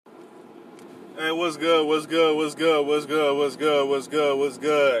Hey, what's good? What's good? What's good? What's good? What's good? What's good? What's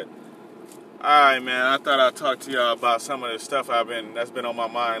good? All right, man. I thought I'd talk to y'all about some of the stuff that's been on my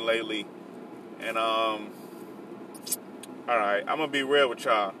mind lately. And all right, I'm gonna be real with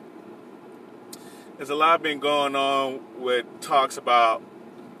y'all. There's a lot been going on with talks about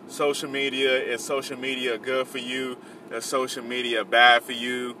social media. Is social media good for you? Is social media bad for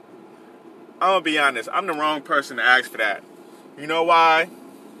you? I'm gonna be honest. I'm the wrong person to ask for that. You know why?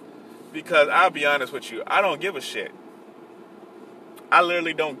 Because I'll be honest with you, I don't give a shit. I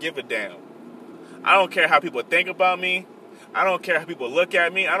literally don't give a damn. I don't care how people think about me. I don't care how people look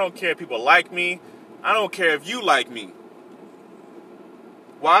at me. I don't care if people like me. I don't care if you like me.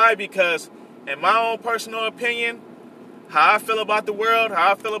 Why? Because in my own personal opinion, how I feel about the world,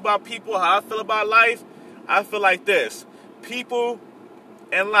 how I feel about people, how I feel about life, I feel like this. People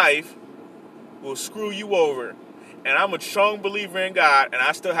and life will screw you over. And I'm a strong believer in God, and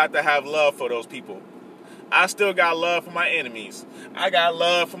I still have to have love for those people. I still got love for my enemies. I got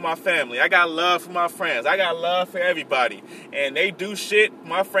love for my family. I got love for my friends. I got love for everybody. And they do shit,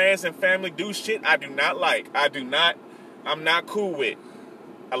 my friends and family do shit I do not like. I'm not cool with.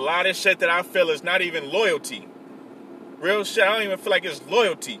 A lot of shit that I feel is not even loyalty. Real shit, I don't even feel like it's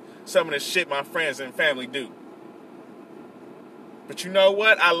loyalty, some of the shit my friends and family do. But you know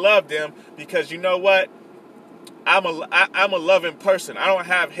what? I love them because you know what? I'm a loving person. I don't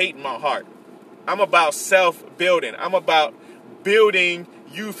have hate in my heart. I'm about self-building. I'm about building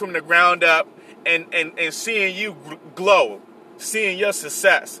you from the ground up and seeing you glow, seeing your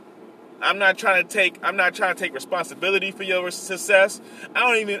success. I'm not trying to take responsibility for your success. I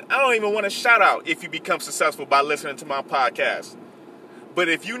don't even want to shout out if you become successful by listening to my podcast. But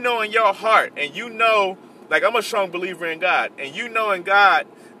if you know in your heart and you know, like I'm a strong believer in God, and you know in God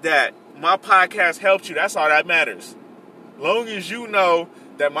that my podcast helped you, that's all that matters. Long as you know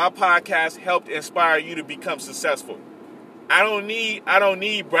that my podcast helped inspire you to become successful. I don't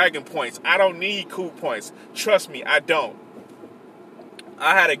need bragging points. I don't need cool points. Trust me, I don't.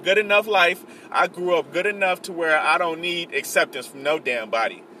 I had a good enough life. I grew up good enough to where I don't need acceptance from no damn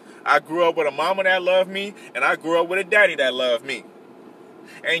body. I grew up with a mama that loved me, and I grew up with a daddy that loved me.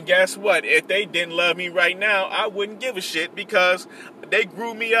 And guess what? If they didn't love me right now, I wouldn't give a shit because they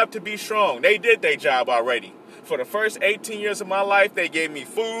grew me up to be strong. They did their job already. For the first 18 years of my life, they gave me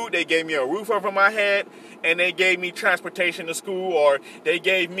food, they gave me a roof over my head, and they gave me transportation to school, or they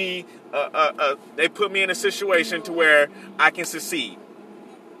gave me, they put me in a situation to where I can succeed.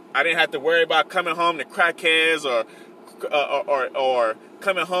 I didn't have to worry about coming home to crackheads or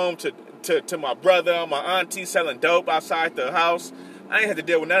coming home to my brother or my auntie selling dope outside the house. I didn't have to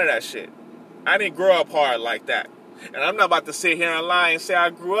deal with none of that shit. I didn't grow up hard like that. And I'm not about to sit here and lie and say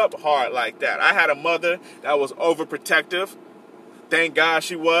I grew up hard like that. I had a mother that was overprotective. Thank God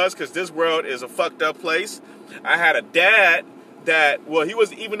she was, because this world is a fucked up place. I had a dad that, well,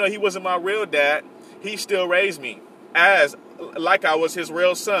 even though he wasn't my real dad, he still raised me like I was his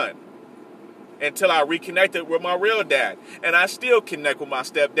real son until I reconnected with my real dad. And I still connect with my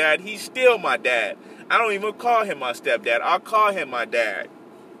stepdad. He's still my dad. I don't even call him my stepdad. I call him my dad.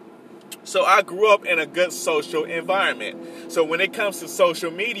 So I grew up in a good social environment. So when it comes to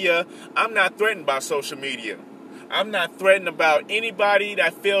social media, I'm not threatened by social media. I'm not threatened about anybody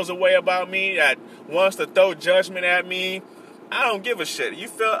that feels a way about me, that wants to throw judgment at me. I don't give a shit.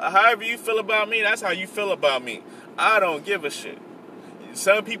 However you feel about me, that's how you feel about me. I don't give a shit.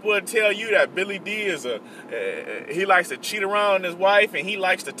 Some people will tell you that Billy D he likes to cheat around his wife, and he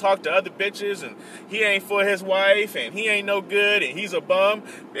likes to talk to other bitches, and he ain't for his wife, and he ain't no good, and he's a bum.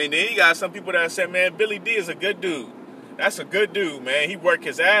 And then you got some people that say, man, Billy D is a good dude. That's a good dude, man. He work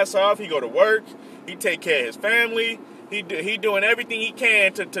his ass off. He go to work. He take care of his family. He doing everything he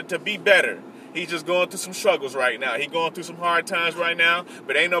can to be better. He's just going through some struggles right now. He going through some hard times right now,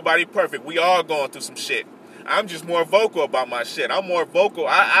 but ain't nobody perfect. We all going through some shit. I'm just more vocal about my shit. I'm more vocal.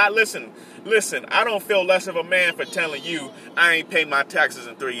 Listen, I don't feel less of a man for telling you I ain't paid my taxes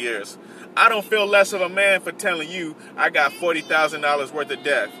in 3 years. I don't feel less of a man for telling you I got $40,000 worth of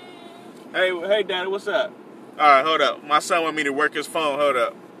debt. Hey, Daddy, what's up? All right, hold up. My son want me to work his phone. Hold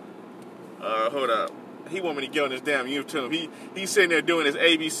up. He want me to get on this damn YouTube. He's sitting there doing his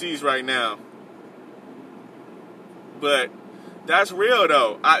ABCs right now. But that's real,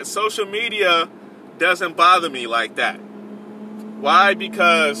 though. Social media doesn't bother me like that. Why?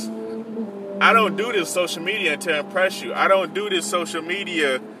 Because I don't do this social media to impress you. I don't do this social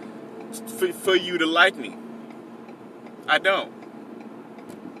media for you to like me. I don't.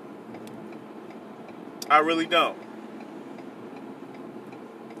 I really don't.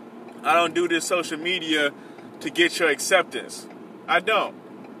 I don't do this social media to get your acceptance. I don't.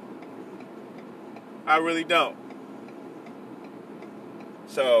 I really don't.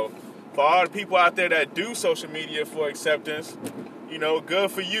 So, for all the people out there that do social media for acceptance,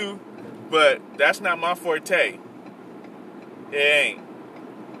 good for you, but that's not my forte. It ain't.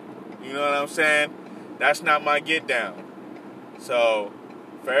 You know what I'm saying? That's not my get down. So,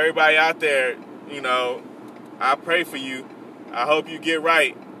 for everybody out there, I pray for you. I hope you get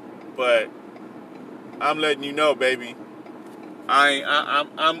right, but I'm letting you know, baby.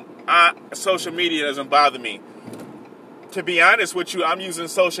 Social media doesn't bother me. To be honest with you, I'm using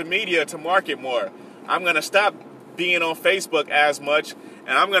social media to market more. I'm going to stop being on Facebook as much,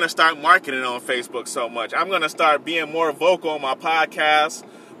 and I'm going to start marketing on Facebook so much. I'm going to start being more vocal on my podcast,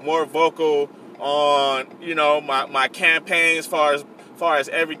 more vocal on, my campaigns as far as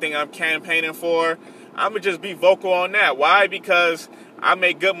everything I'm campaigning for. I'm going to just be vocal on that. Why? Because I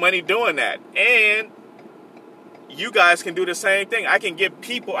make good money doing that. And you guys can do the same thing. I can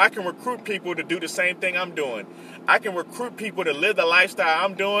recruit people to do the same thing I'm doing. I can recruit people to live the lifestyle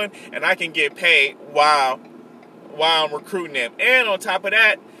I'm doing, and I can get paid while I'm recruiting them. And on top of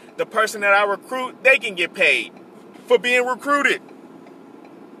that, the person that I recruit, they can get paid for being recruited.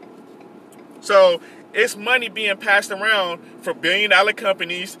 So it's money being passed around from billion-dollar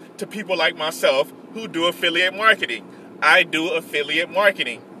companies to people like myself who do affiliate marketing. I do affiliate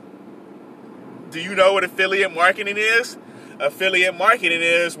marketing. Do you know what affiliate marketing is? Affiliate marketing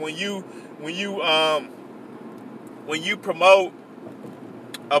is when you promote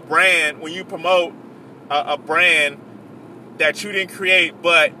a brand, a brand that you didn't create,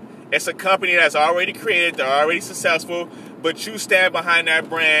 but it's a company that's already created, they're already successful, but you stand behind that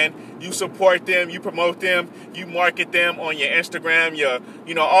brand, you support them, you promote them, you market them on your Instagram,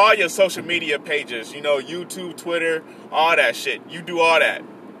 all your social media pages, YouTube, Twitter, all that shit. You do all that.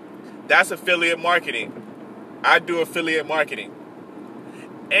 That's affiliate marketing. I do affiliate marketing.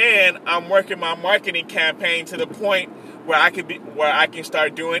 And I'm working my marketing campaign to the point where I can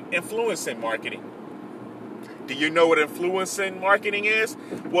start doing influencing marketing. Do you know what influencing marketing is?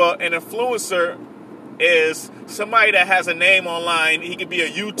 Well, an influencer is somebody that has a name online. He could be a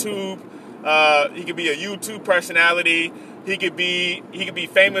YouTube personality. He could be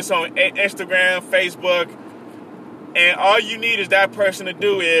famous on Instagram, Facebook, and all you need is that person to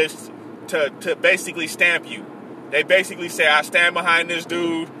do is to basically stamp you. They basically say, I stand behind this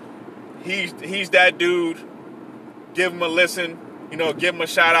dude. He's that dude. Give him a listen. Give him a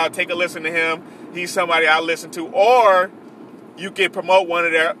shout out. Take a listen to him. He's somebody I listen to. Or you can promote one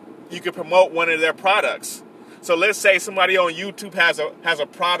of their products. So let's say somebody on YouTube has a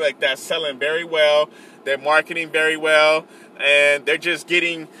product that's selling very well. They're marketing very well, and they're just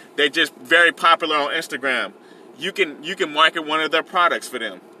very popular on Instagram. You can market one of their products for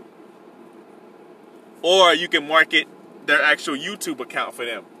them. Or you can market their actual YouTube account for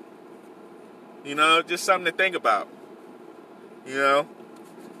them. Just something to think about.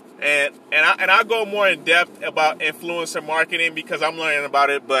 And I'll go more in depth about influencer marketing because I'm learning about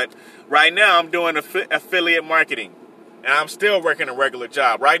it. But right now I'm doing affiliate marketing, and I'm still working a regular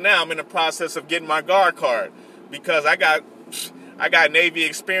job. Right now I'm in the process of getting my guard card because I got Navy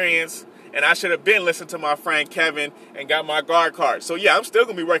experience. And I should have been listening to my friend Kevin and got my guard card. So yeah, I'm still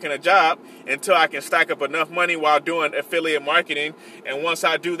going to be working a job until I can stack up enough money while doing affiliate marketing. And once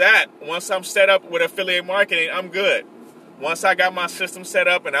I do that, once I'm set up with affiliate marketing, I'm good. Once I got my system set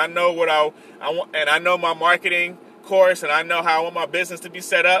up and I know what I want, and I know my marketing course and I know how I want my business to be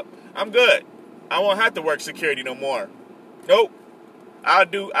set up, I'm good. I won't have to work security no more. Nope.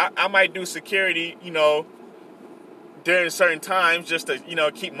 I might do security, during certain times, just to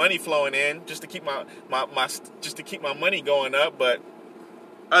keep money flowing in, just to keep my money going up. But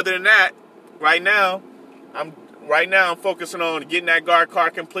other than that, right now I'm focusing on getting that guard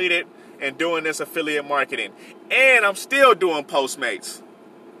card completed and doing this affiliate marketing. And I'm still doing Postmates.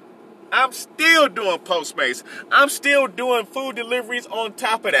 I'm still doing food deliveries on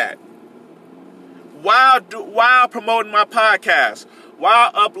top of that, while promoting my podcast,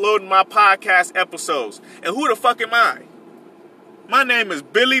 while uploading my podcast episodes. And who the fuck am I? My name is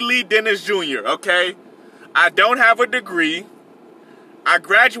Billy Lee Dennis Jr., okay? I don't have a degree. I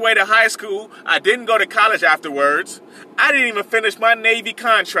graduated high school. I didn't go to college afterwards. I didn't even finish my Navy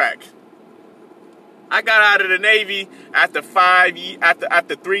contract. I got out of the Navy after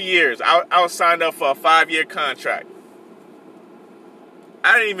 3 years. I was signed up for a 5-year contract.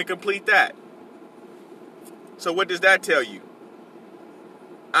 I didn't even complete that. So what does that tell you?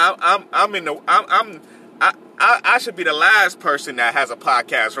 I should be the last person that has a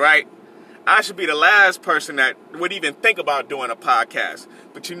podcast, right? I should be the last person that would even think about doing a podcast.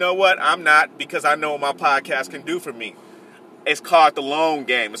 But you know what? I'm not, because I know what my podcast can do for me. It's called the long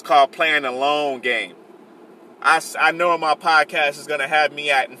game. It's called playing the long game. I know where my podcast is going to have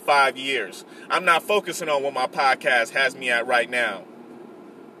me at in 5 years. I'm not focusing on what my podcast has me at right now.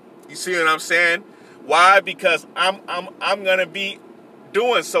 You see what I'm saying? Why? Because I'm going to be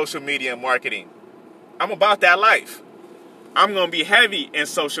doing social media marketing. I'm about that life. I'm going to be heavy in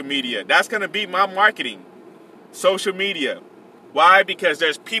social media. That's going to be my marketing. Social media. Why? Because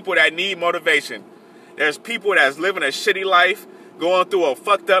there's people that need motivation. There's people that's living a shitty life, going through a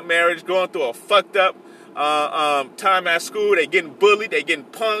fucked up marriage, going through a fucked up time at school. They getting bullied, they getting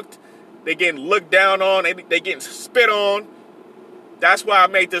punked, they getting looked down on, they getting spit on. That's why I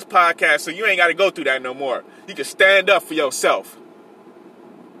made this podcast, so you ain't got to go through that no more. You can stand up for yourself.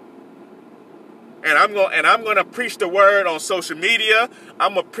 And I'm going to preach the word on social media.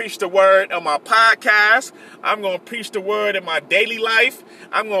 I'm going to preach the word on my podcast. I'm going to preach the word in my daily life.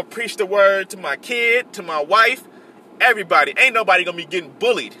 I'm going to preach the word to my kid, to my wife, everybody. Ain't nobody going to be getting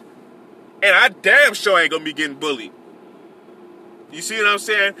bullied. And I damn sure ain't going to be getting bullied. You see what I'm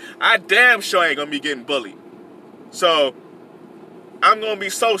saying? I damn sure ain't going to be getting bullied. So I'm going to be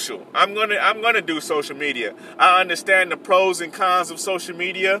social. I'm going to do social media. I understand the pros and cons of social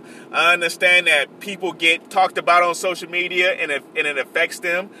media. I understand that people get talked about on social media and it affects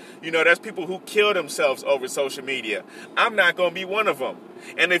them. You know, there's people who kill themselves over social media. I'm not going to be one of them.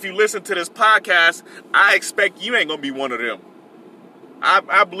 And if you listen to this podcast, I expect you ain't going to be one of them.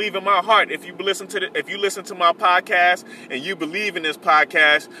 I believe in my heart, if you listen to my podcast and you believe in this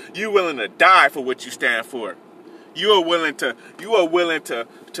podcast, you're willing to die for what you stand for. You are willing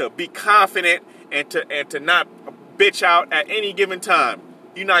to be confident and to not bitch out at any given time.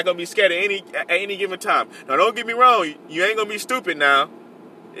 You're not gonna be scared at any given time. Now, don't get me wrong, you ain't gonna be stupid now.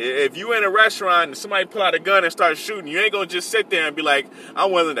 If you in a restaurant and somebody pull out a gun and start shooting, you ain't gonna just sit there and be like,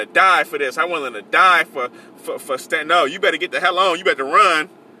 I'm willing to die for this. I'm willing to die for stand. No, you better get the hell on. You better run.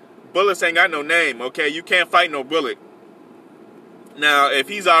 Bullets ain't got no name, okay? You can't fight no bullet. Now, if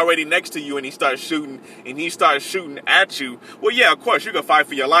he's already next to you and he starts shooting at you, well, yeah, of course, you're going to fight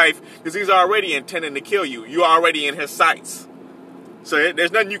for your life because he's already intending to kill you. You're already in his sights. So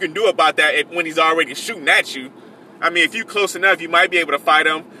there's nothing you can do about that when he's already shooting at you. I mean, if you're close enough, you might be able to fight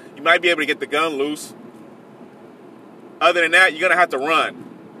him. You might be able to get the gun loose. Other than that, you're going to have to run.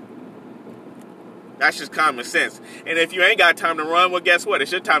 That's just common sense. And if you ain't got time to run, well, guess what?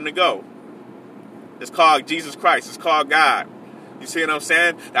 It's your time to go. It's called Jesus Christ. It's called God. You see what I'm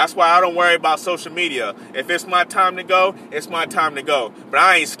saying? That's why I don't worry about social media. If it's my time to go, it's my time to go. But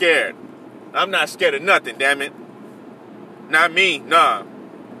I ain't scared. I'm not scared of nothing, damn it. Not me, nah.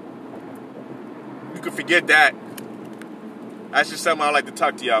 You can forget that. That's just something I like to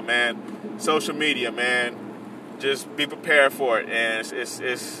talk to y'all, man. Social media, man. Just be prepared for it. And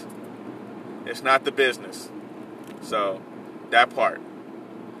it's not the business. So, that part.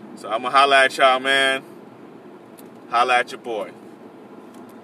 So, I'm going to holla at y'all, man. Holla at your boy.